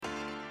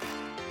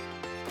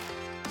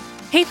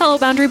Hey, fellow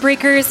boundary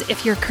breakers,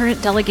 if your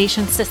current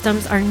delegation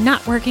systems are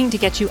not working to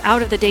get you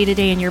out of the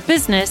day-to-day in your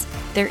business,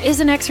 there is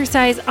an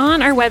exercise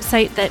on our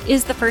website that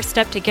is the first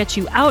step to get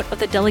you out of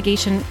the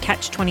delegation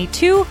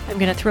catch-22. I'm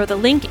going to throw the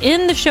link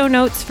in the show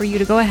notes for you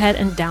to go ahead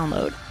and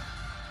download.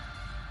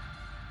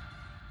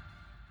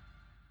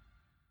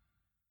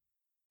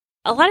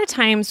 A lot of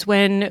times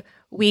when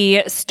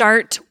we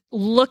start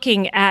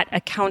looking at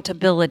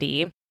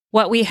accountability,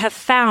 what we have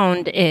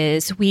found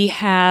is we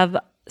have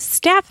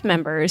staff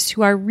members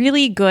who are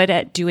really good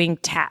at doing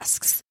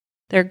tasks.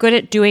 They're good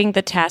at doing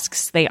the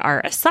tasks they are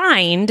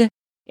assigned,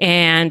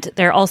 and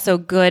they're also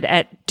good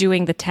at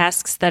doing the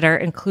tasks that are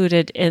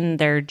included in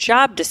their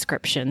job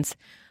descriptions.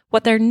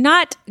 What they're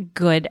not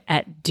good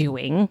at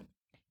doing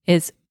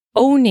is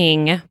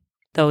owning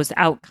those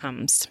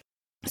outcomes.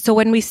 So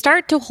when we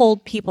start to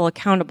hold people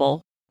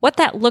accountable, what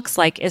that looks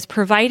like is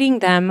providing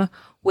them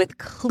with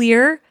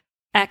clear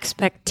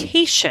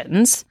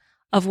expectations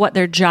of what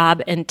their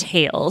job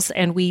entails.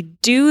 And we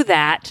do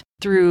that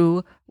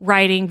through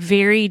writing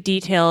very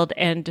detailed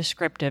and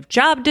descriptive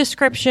job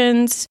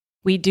descriptions.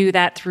 We do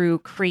that through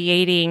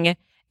creating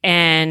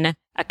an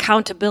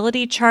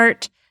accountability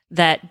chart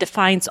that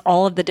defines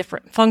all of the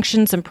different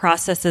functions and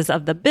processes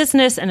of the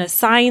business and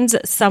assigns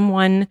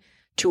someone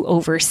to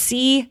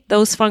oversee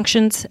those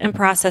functions and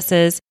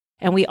processes.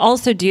 And we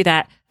also do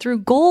that through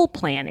goal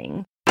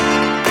planning.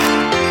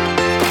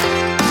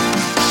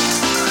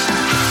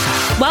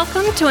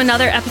 Welcome to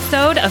another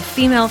episode of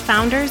Female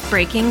Founders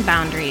Breaking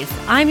Boundaries.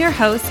 I'm your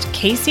host,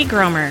 Casey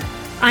Gromer.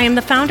 I am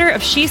the founder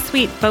of She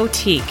Suite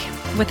Boutique.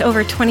 With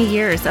over 20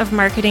 years of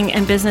marketing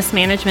and business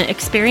management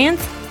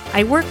experience,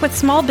 I work with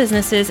small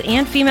businesses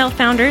and female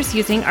founders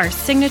using our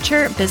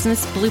signature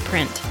business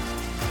blueprint.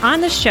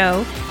 On the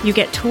show, you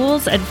get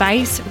tools,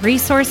 advice,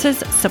 resources,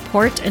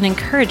 support, and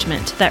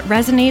encouragement that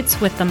resonates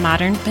with the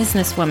modern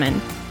businesswoman.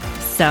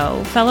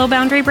 So, fellow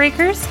boundary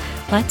breakers,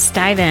 let's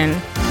dive in.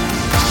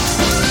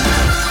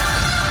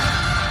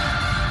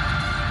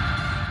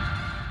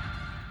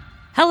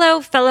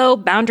 Hello, fellow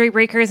boundary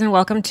breakers, and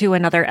welcome to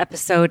another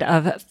episode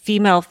of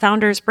Female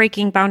Founders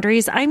Breaking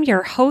Boundaries. I'm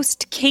your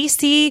host,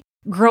 Casey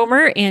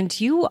Gromer,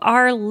 and you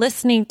are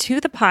listening to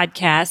the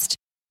podcast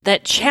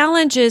that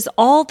challenges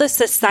all the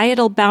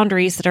societal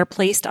boundaries that are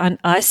placed on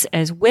us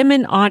as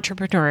women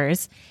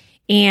entrepreneurs.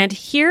 And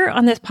here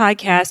on this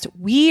podcast,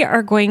 we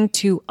are going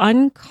to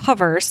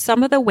uncover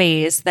some of the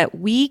ways that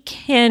we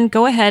can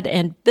go ahead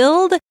and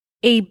build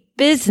a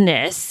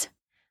business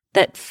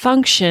that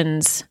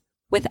functions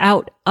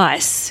without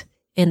us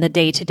in the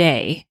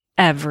day-to-day,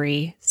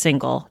 every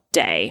single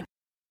day.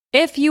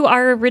 If you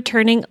are a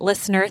returning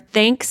listener,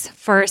 thanks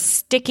for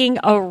sticking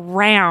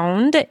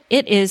around.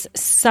 It is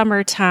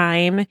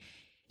summertime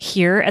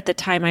here at the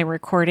time I'm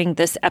recording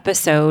this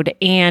episode,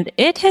 and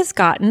it has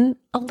gotten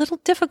a little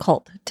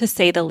difficult, to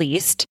say the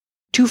least,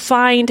 to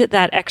find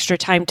that extra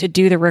time to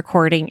do the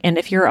recording. And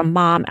if you're a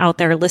mom out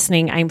there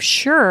listening, I'm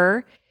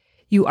sure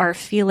you are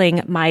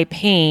feeling my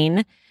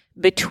pain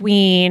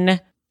between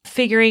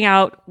figuring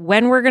out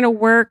when we're going to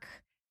work,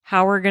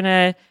 how we're going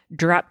to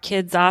drop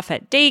kids off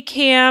at day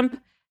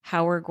camp,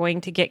 how we're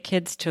going to get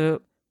kids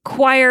to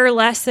choir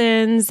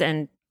lessons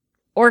and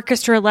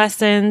orchestra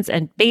lessons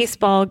and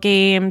baseball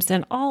games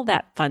and all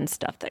that fun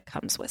stuff that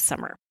comes with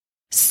summer.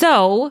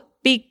 So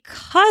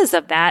because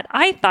of that,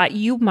 I thought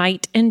you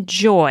might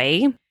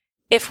enjoy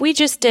if we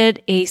just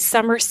did a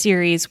summer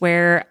series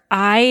where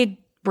I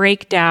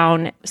break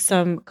down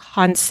some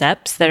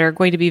concepts that are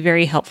going to be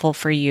very helpful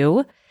for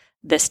you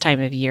this time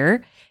of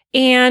year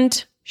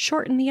and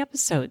shorten the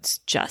episodes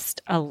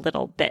just a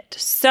little bit.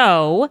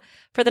 So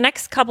for the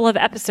next couple of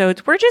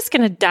episodes, we're just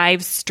going to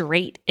dive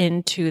straight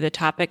into the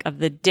topic of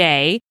the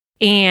day.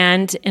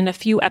 And in a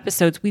few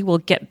episodes, we will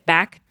get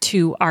back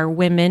to our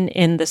Women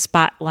in the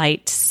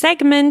Spotlight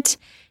segment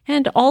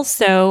and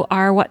also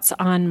our What's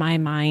on My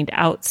Mind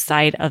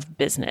outside of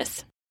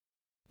business.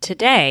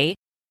 Today,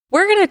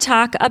 we're going to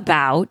talk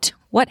about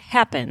what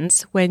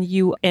happens when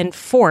you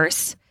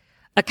enforce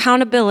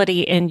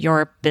accountability in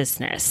your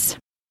business.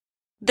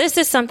 This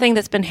is something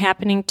that's been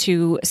happening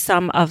to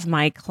some of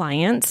my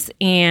clients,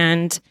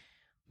 and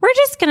we're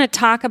just going to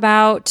talk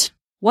about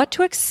what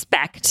to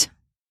expect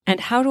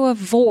and how to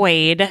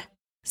avoid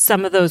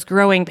some of those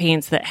growing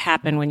pains that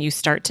happen when you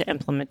start to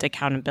implement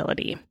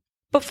accountability.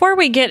 Before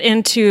we get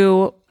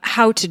into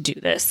how to do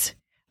this,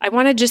 I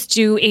want to just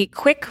do a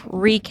quick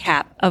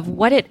recap of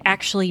what it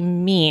actually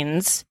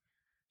means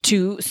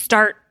to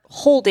start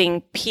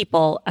holding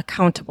people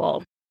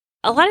accountable.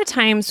 A lot of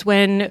times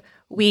when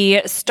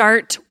we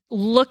start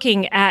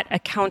looking at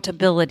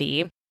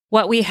accountability,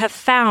 what we have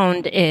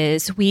found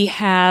is we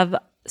have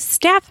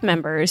staff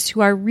members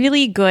who are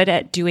really good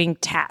at doing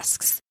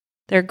tasks.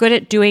 They're good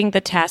at doing the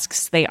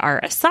tasks they are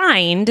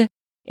assigned,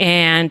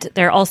 and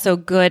they're also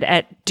good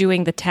at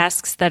doing the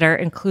tasks that are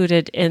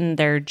included in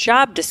their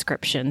job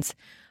descriptions.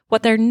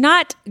 What they're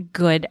not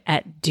good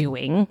at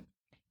doing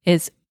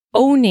is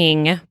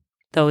owning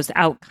those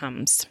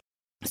outcomes.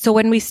 So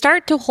when we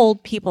start to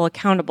hold people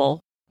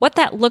accountable, what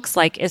that looks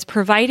like is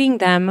providing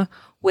them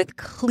with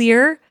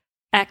clear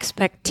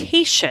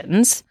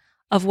expectations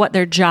of what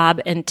their job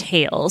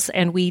entails.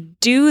 And we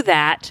do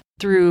that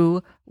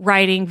through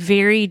writing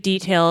very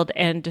detailed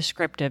and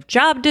descriptive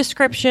job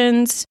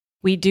descriptions.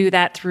 We do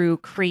that through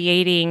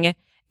creating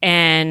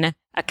an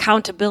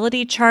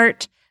accountability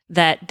chart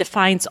that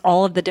defines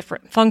all of the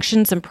different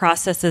functions and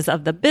processes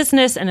of the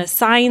business and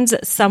assigns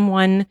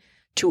someone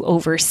to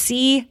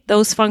oversee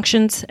those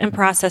functions and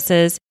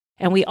processes.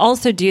 And we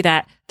also do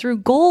that through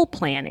goal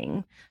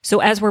planning. So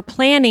as we're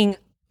planning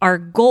our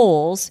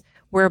goals,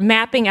 we're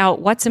mapping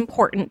out what's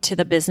important to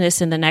the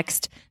business in the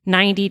next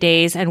 90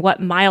 days and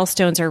what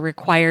milestones are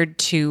required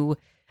to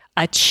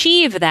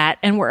achieve that.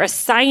 And we're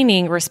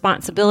assigning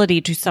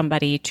responsibility to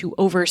somebody to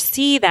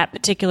oversee that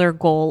particular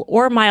goal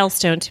or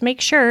milestone to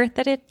make sure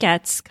that it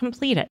gets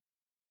completed.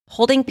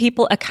 Holding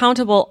people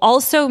accountable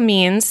also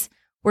means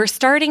we're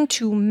starting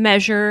to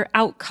measure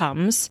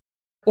outcomes,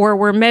 or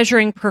we're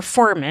measuring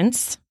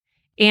performance,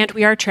 and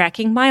we are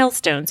tracking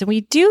milestones. And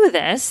we do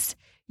this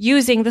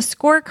using the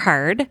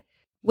scorecard,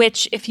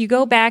 which if you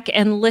go back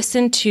and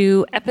listen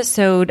to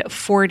episode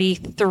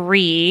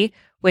 43,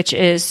 which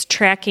is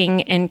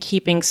tracking and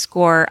keeping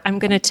score, I'm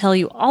going to tell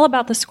you all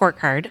about the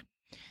scorecard,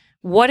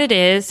 what it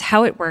is,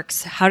 how it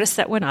works, how to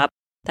set one up.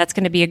 That's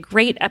going to be a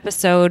great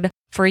episode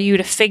for you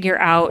to figure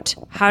out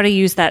how to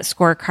use that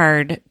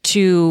scorecard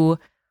to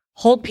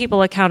hold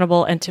people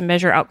accountable and to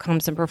measure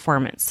outcomes and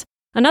performance.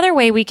 Another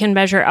way we can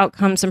measure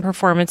outcomes and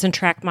performance and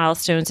track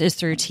milestones is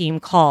through team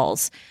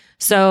calls.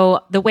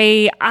 So the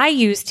way I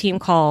use team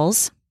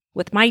calls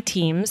with my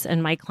teams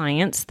and my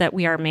clients that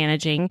we are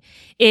managing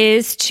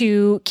is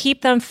to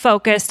keep them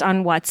focused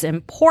on what's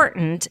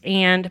important.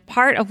 And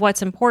part of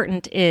what's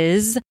important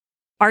is,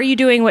 are you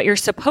doing what you're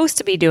supposed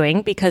to be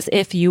doing? Because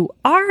if you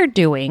are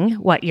doing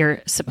what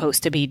you're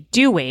supposed to be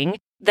doing,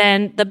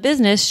 then the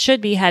business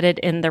should be headed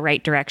in the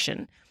right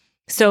direction.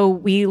 So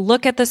we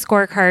look at the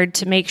scorecard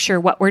to make sure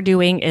what we're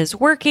doing is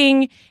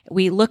working.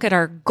 We look at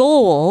our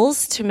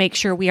goals to make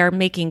sure we are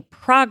making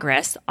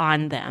progress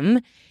on them.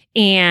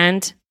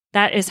 And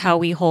that is how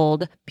we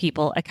hold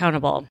people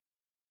accountable.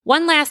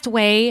 One last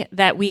way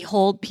that we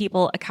hold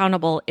people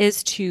accountable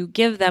is to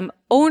give them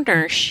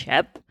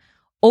ownership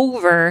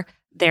over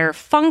their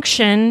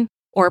function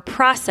or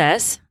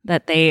process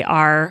that they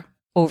are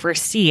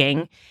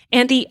overseeing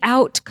and the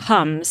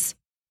outcomes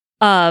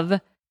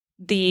of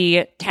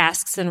the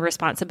tasks and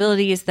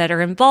responsibilities that are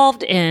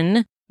involved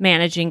in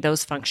managing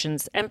those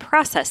functions and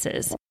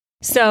processes.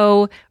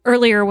 So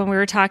earlier when we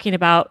were talking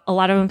about a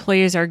lot of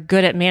employees are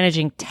good at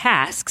managing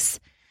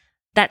tasks,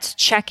 that's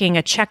checking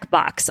a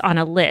checkbox on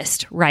a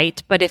list,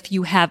 right? But if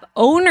you have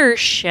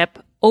ownership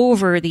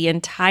over the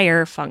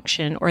entire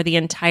function or the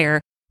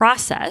entire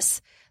process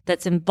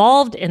that's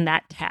involved in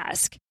that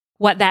task,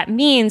 what that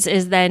means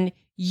is then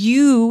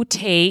you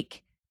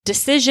take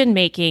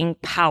decision-making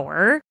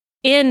power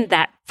in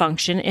that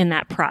function, in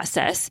that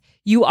process.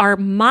 You are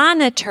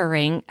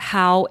monitoring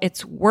how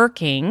it's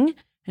working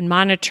and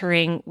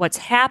monitoring what's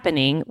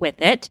happening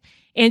with it.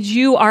 And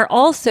you are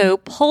also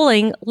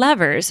pulling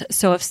levers.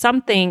 So if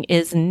something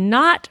is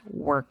not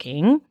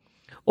working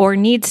or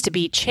needs to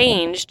be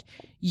changed,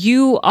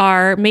 you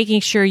are making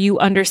sure you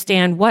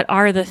understand what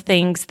are the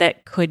things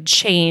that could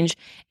change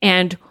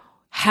and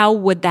how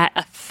would that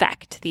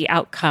affect the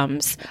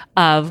outcomes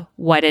of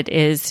what it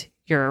is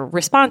you're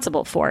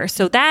responsible for.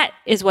 So that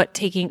is what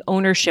taking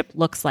ownership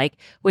looks like,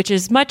 which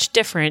is much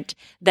different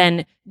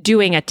than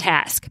doing a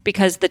task,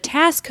 because the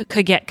task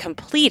could get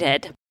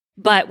completed,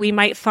 but we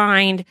might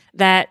find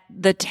that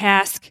the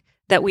task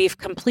that we've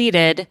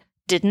completed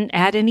didn't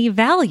add any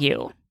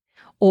value,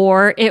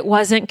 or it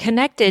wasn't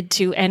connected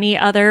to any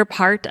other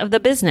part of the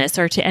business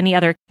or to any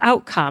other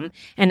outcome.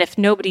 And if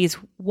nobody's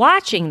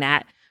watching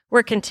that,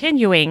 we're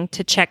continuing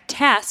to check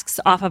tasks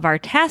off of our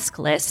task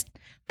list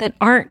that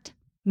aren't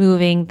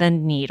moving the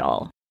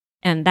needle.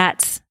 And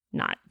that's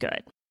not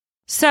good.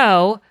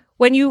 So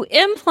when you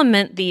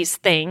implement these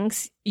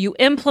things, you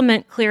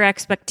implement clear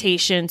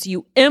expectations,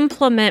 you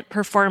implement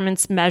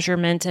performance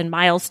measurement and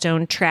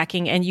milestone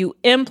tracking, and you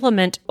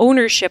implement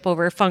ownership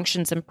over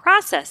functions and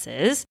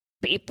processes,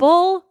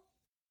 people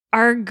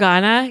are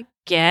gonna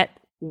get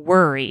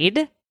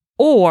worried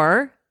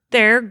or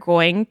they're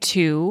going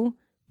to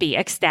be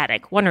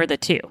ecstatic, one or the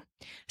two.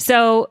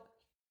 So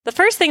the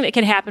first thing that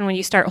can happen when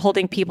you start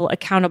holding people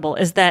accountable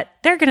is that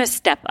they're going to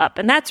step up.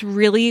 And that's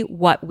really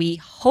what we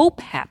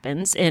hope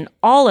happens in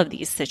all of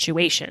these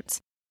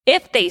situations.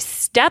 If they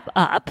step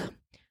up,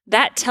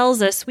 that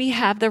tells us we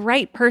have the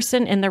right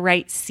person in the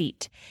right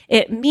seat.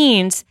 It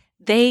means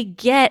they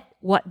get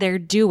what they're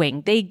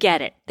doing. They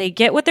get it. They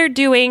get what they're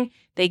doing.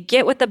 They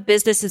get what the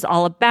business is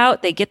all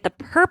about. They get the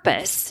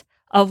purpose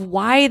of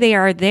why they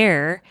are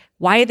there,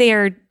 why they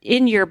are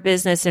in your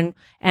business,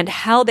 and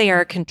how they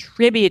are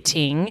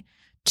contributing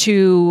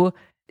to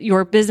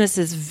your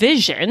business's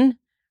vision.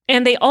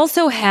 And they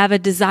also have a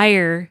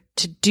desire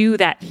to do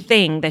that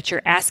thing that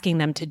you're asking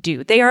them to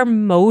do. They are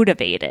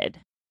motivated.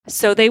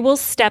 So they will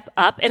step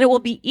up, and it will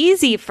be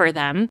easy for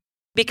them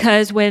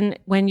because when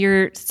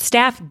your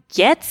staff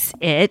gets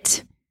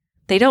it,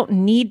 they don't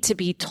need to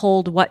be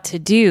told what to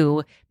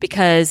do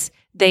because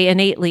they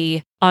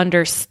innately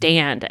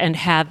understand and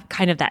have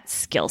kind of that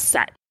skill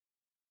set.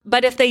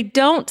 But if they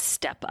don't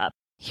step up,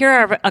 here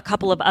are a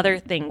couple of other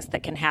things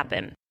that can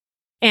happen.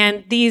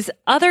 And these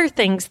other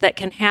things that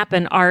can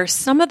happen are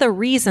some of the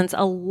reasons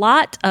a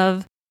lot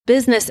of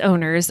business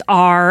owners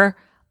are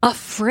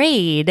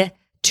afraid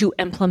to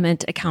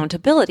implement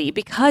accountability,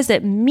 because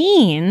it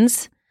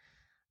means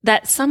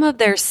that some of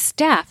their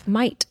staff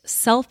might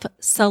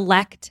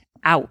self-select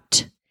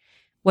out.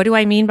 What do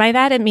I mean by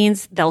that? It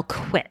means they'll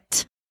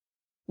quit.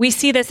 We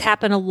see this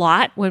happen a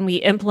lot when we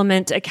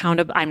implement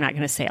accountability. I'm not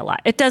going to say a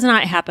lot. It does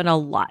not happen a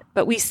lot,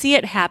 but we see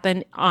it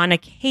happen on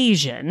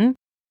occasion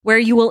where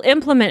you will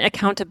implement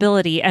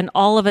accountability and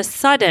all of a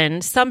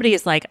sudden somebody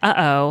is like,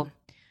 uh-oh,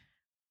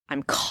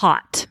 I'm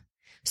caught.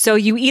 So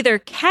you either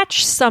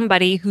catch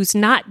somebody who's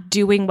not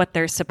doing what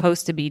they're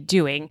supposed to be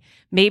doing.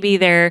 Maybe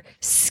they're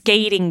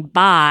skating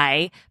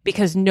by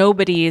because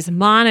nobody is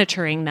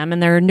monitoring them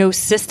and there are no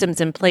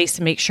systems in place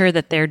to make sure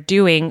that they're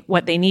doing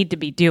what they need to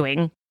be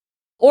doing.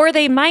 Or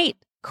they might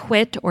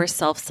quit or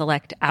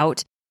self-select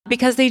out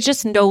because they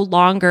just no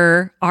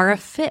longer are a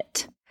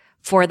fit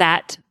for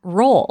that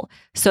role.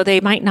 So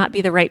they might not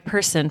be the right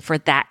person for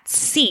that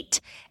seat.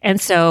 And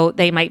so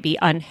they might be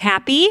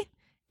unhappy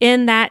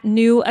in that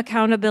new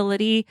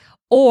accountability,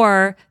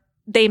 or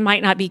they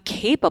might not be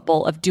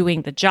capable of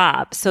doing the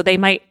job. So they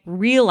might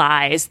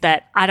realize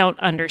that I don't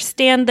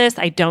understand this.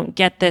 I don't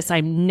get this.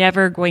 I'm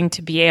never going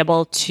to be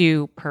able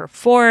to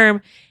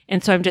perform.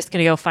 And so I'm just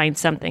going to go find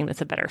something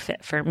that's a better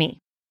fit for me.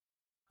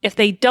 If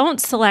they don't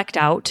select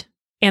out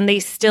and they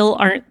still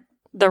aren't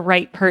the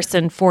right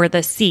person for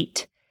the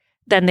seat,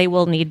 then they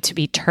will need to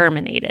be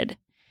terminated.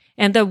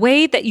 And the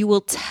way that you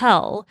will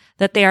tell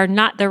that they are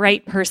not the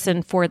right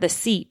person for the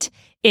seat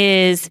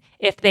is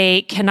if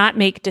they cannot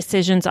make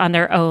decisions on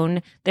their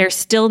own, they're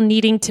still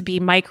needing to be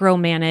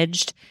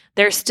micromanaged,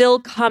 they're still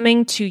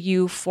coming to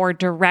you for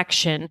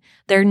direction,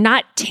 they're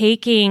not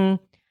taking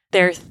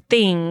their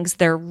things,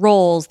 their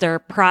roles, their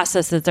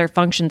processes, their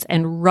functions,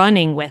 and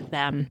running with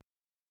them.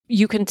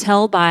 You can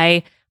tell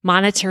by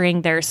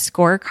monitoring their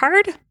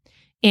scorecard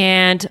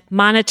and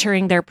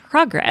monitoring their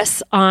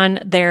progress on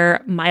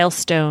their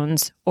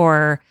milestones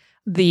or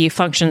the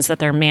functions that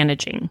they're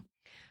managing.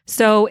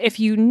 So if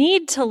you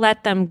need to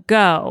let them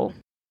go,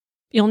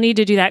 you'll need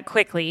to do that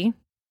quickly.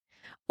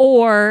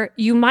 Or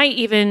you might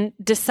even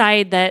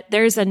decide that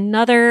there's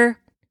another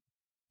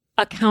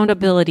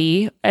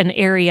accountability, an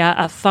area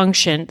of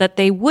function that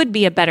they would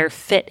be a better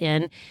fit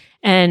in.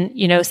 And,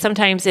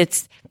 sometimes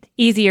it's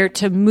easier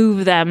to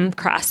move them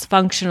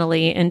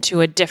cross-functionally into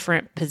a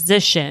different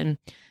position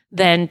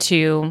than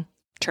to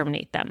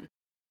terminate them.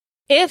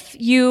 If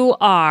you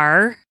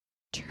are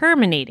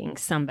terminating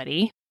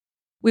somebody,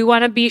 we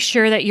want to be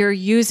sure that you're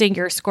using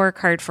your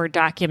scorecard for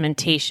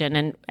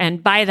documentation.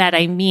 And by that,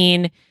 I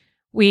mean,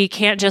 we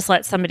can't just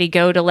let somebody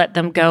go to let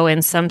them go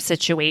in some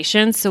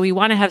situations. So we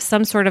want to have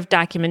some sort of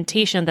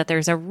documentation that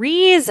there's a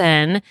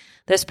reason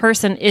this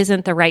person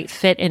isn't the right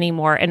fit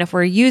anymore. And if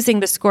we're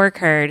using the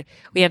scorecard,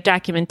 we have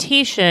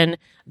documentation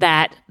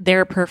that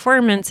their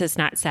performance is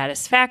not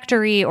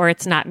satisfactory or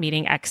it's not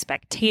meeting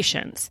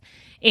expectations.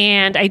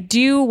 And I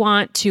do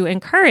want to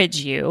encourage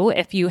you,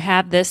 if you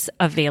have this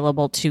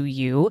available to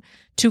you,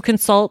 to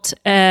consult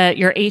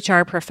your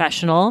HR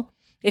professional.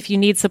 If you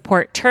need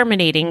support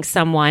terminating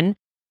someone,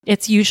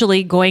 it's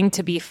usually going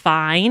to be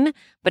fine.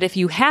 But if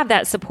you have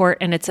that support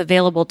and it's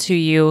available to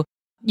you,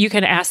 you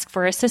can ask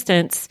for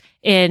assistance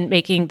in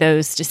making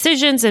those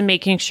decisions and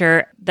making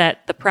sure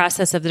that the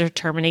process of the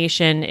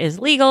termination is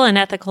legal and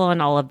ethical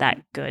and all of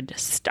that good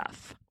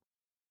stuff.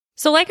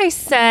 So like I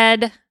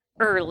said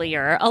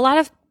earlier, a lot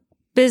of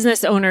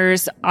business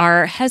owners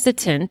are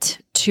hesitant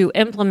to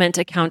implement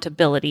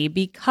accountability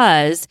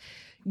because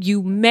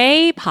you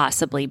may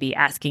possibly be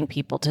asking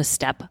people to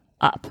step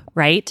up,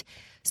 right?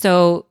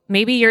 So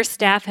maybe your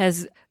staff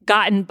has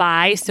gotten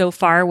by so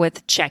far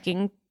with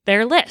checking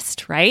their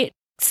list, right?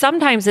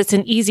 Sometimes it's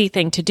an easy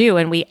thing to do.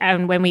 And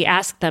when we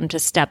ask them to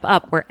step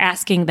up, we're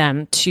asking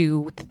them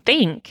to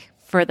think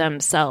for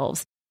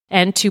themselves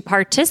and to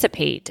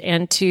participate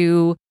and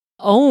to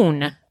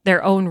own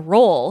their own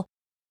role.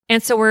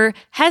 And so we're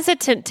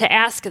hesitant to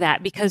ask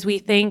that because we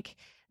think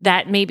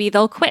that maybe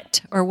they'll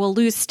quit or we'll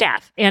lose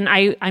staff. And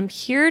I'm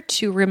here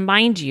to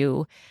remind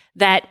you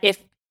that if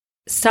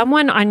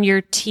someone on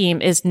your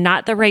team is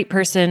not the right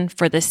person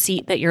for the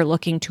seat that you're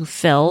looking to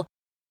fill,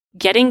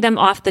 getting them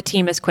off the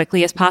team as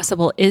quickly as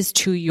possible is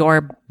to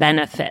your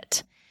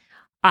benefit.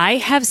 I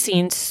have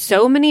seen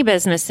so many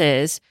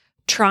businesses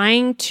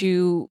trying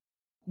to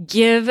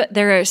give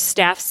their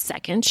staff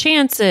second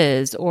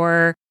chances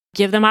or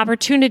give them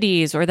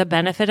opportunities or the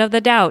benefit of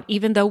the doubt,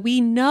 even though we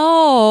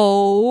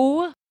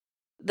know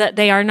that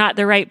they are not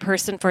the right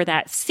person for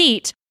that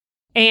seat.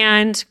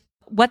 And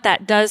what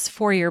that does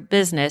for your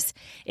business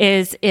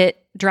is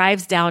it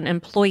drives down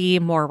employee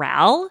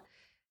morale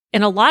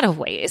in a lot of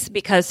ways,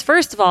 because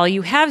first of all,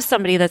 you have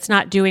somebody that's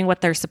not doing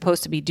what they're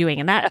supposed to be doing,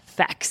 and that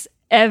affects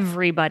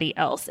everybody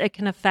else. It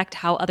can affect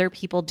how other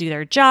people do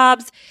their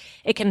jobs.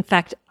 It can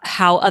affect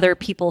how other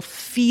people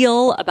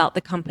feel about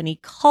the company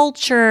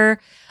culture.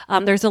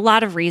 There's a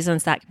lot of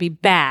reasons that could be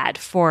bad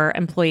for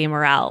employee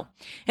morale.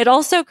 It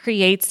also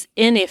creates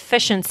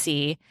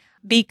inefficiency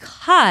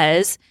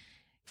because,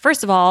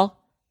 first of all,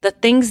 the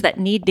things that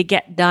need to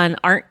get done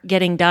aren't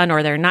getting done,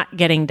 or they're not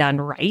getting done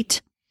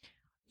right.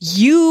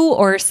 You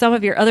or some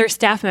of your other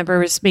staff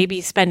members may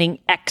be spending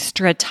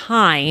extra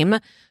time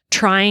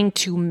trying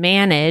to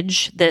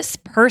manage this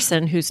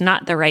person who's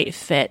not the right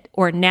fit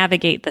or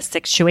navigate the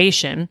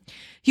situation.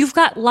 You've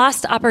got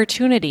lost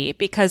opportunity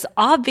because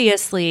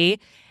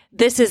obviously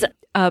this is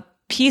a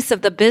piece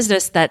of the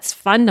business that's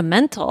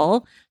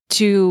fundamental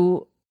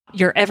to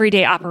your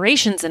everyday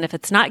operations. And if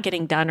it's not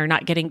getting done or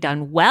not getting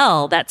done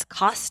well, that's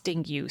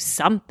costing you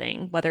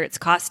something, whether it's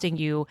costing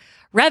you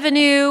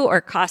revenue or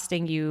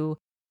costing you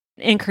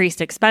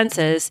increased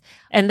expenses.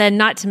 And then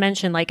not to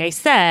mention, like I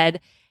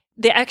said,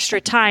 the extra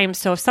time.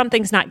 So if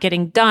something's not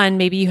getting done,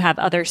 maybe you have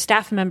other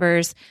staff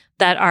members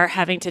that are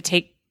having to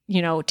take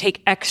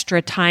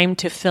extra time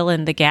to fill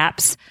in the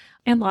gaps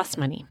and lost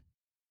money.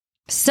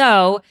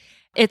 So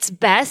it's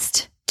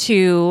best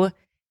to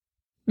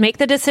make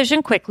the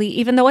decision quickly,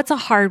 even though it's a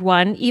hard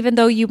one, even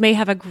though you may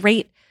have a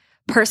great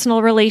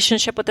personal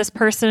relationship with this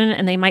person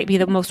and they might be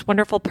the most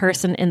wonderful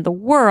person in the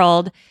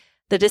world.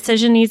 The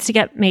decision needs to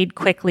get made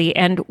quickly.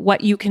 And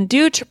what you can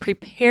do to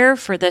prepare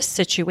for this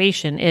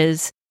situation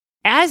is,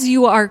 as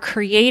you are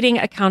creating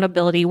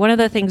accountability, one of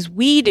the things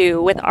we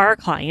do with our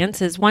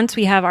clients is once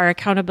we have our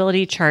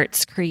accountability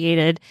charts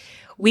created,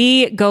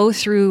 we go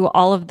through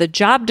all of the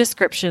job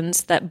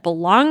descriptions that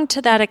belong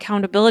to that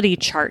accountability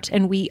chart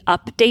and we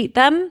update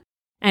them.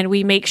 And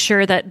we make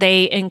sure that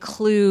they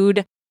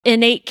include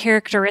innate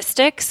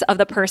characteristics of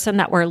the person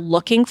that we're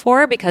looking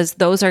for, because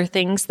those are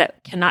things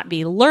that cannot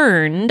be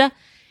learned.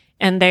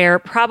 And they're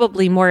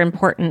probably more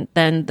important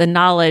than the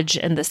knowledge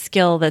and the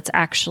skill that's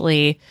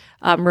actually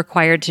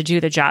required to do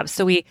the job.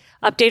 So we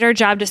update our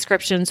job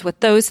descriptions with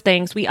those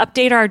things. We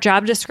update our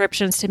job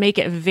descriptions to make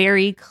it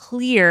very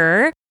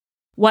clear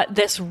what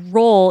this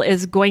role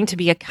is going to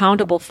be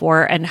accountable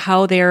for and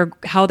how their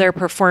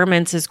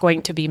performance is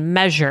going to be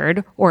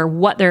measured, or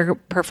what their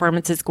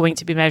performance is going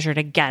to be measured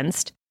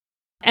against.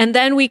 And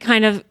then we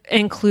kind of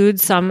include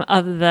some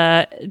of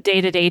the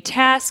day-to-day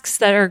tasks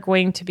that are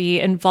going to be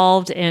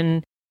involved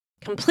in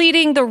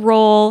completing the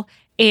role.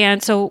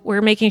 And so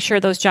we're making sure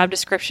those job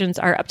descriptions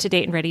are up to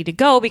date and ready to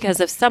go,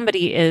 because if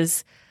somebody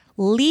is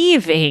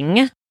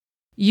leaving,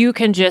 you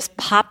can just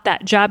pop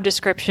that job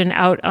description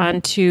out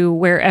onto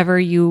wherever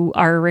you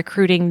are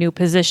recruiting new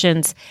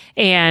positions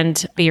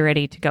and be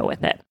ready to go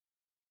with it.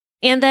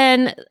 And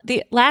then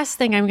the last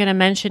thing I'm going to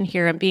mention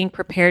here, and being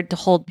prepared to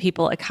hold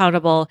people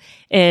accountable,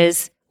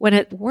 is when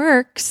it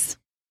works,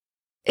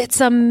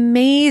 it's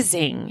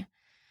amazing.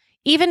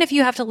 Even if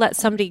you have to let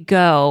somebody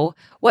go,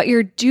 what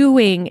you're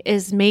doing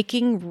is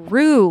making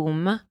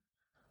room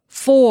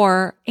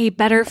for a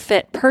better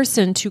fit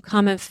person to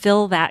come and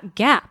fill that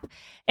gap.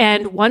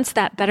 And once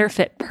that better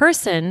fit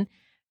person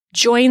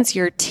joins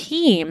your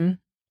team,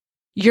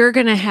 you're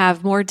going to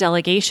have more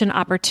delegation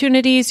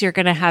opportunities. You're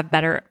going to have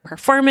better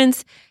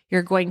performance.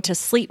 You're going to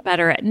sleep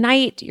better at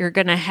night. You're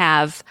going to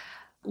have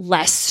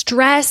less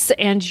stress,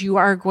 and you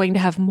are going to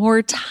have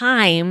more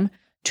time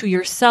to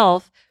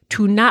yourself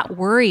to not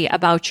worry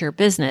about your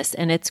business.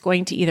 And it's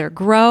going to either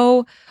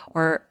grow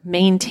or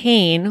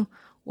maintain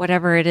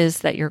whatever it is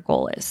that your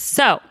goal is.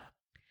 So,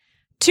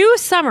 to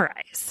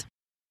summarize,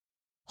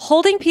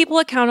 holding people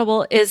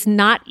accountable is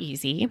not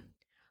easy.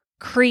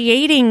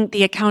 Creating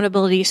the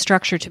accountability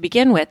structure to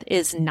begin with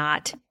is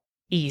not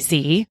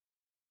easy.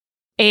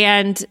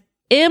 And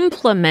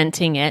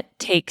implementing it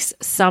takes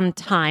some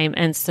time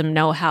and some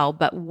know-how.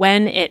 But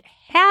when it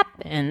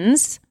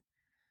happens,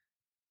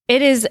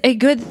 it is a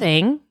good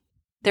thing.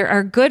 There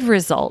are good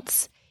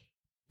results,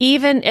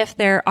 even if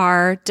there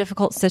are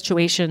difficult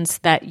situations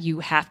that you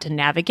have to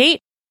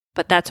navigate.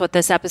 But that's what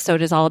this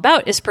episode is all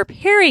about, is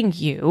preparing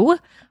you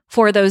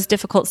for those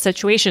difficult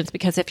situations.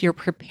 Because if you're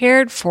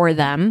prepared for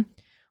them,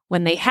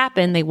 when they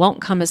happen, they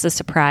won't come as a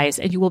surprise,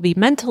 and you will be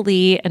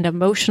mentally and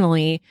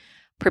emotionally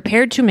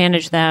prepared to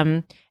manage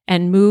them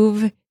and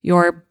move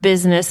your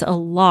business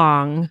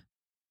along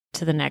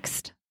to the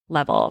next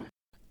level.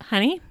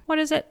 Honey, what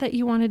is it that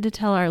you wanted to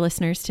tell our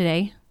listeners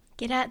today?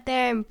 Get out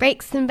there and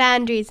break some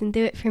boundaries and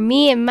do it for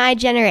me and my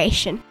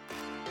generation.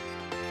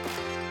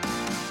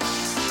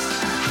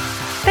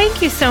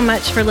 Thank you so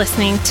much for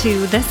listening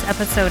to this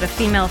episode of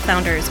Female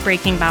Founders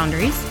Breaking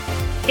Boundaries.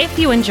 If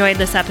you enjoyed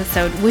this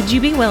episode, would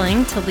you be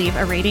willing to leave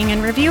a rating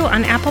and review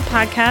on Apple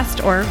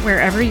Podcast or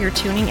wherever you're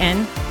tuning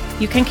in?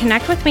 You can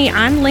connect with me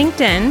on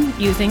LinkedIn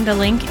using the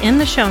link in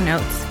the show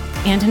notes.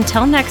 And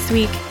until next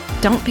week,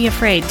 don't be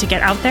afraid to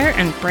get out there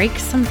and break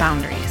some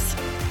boundaries.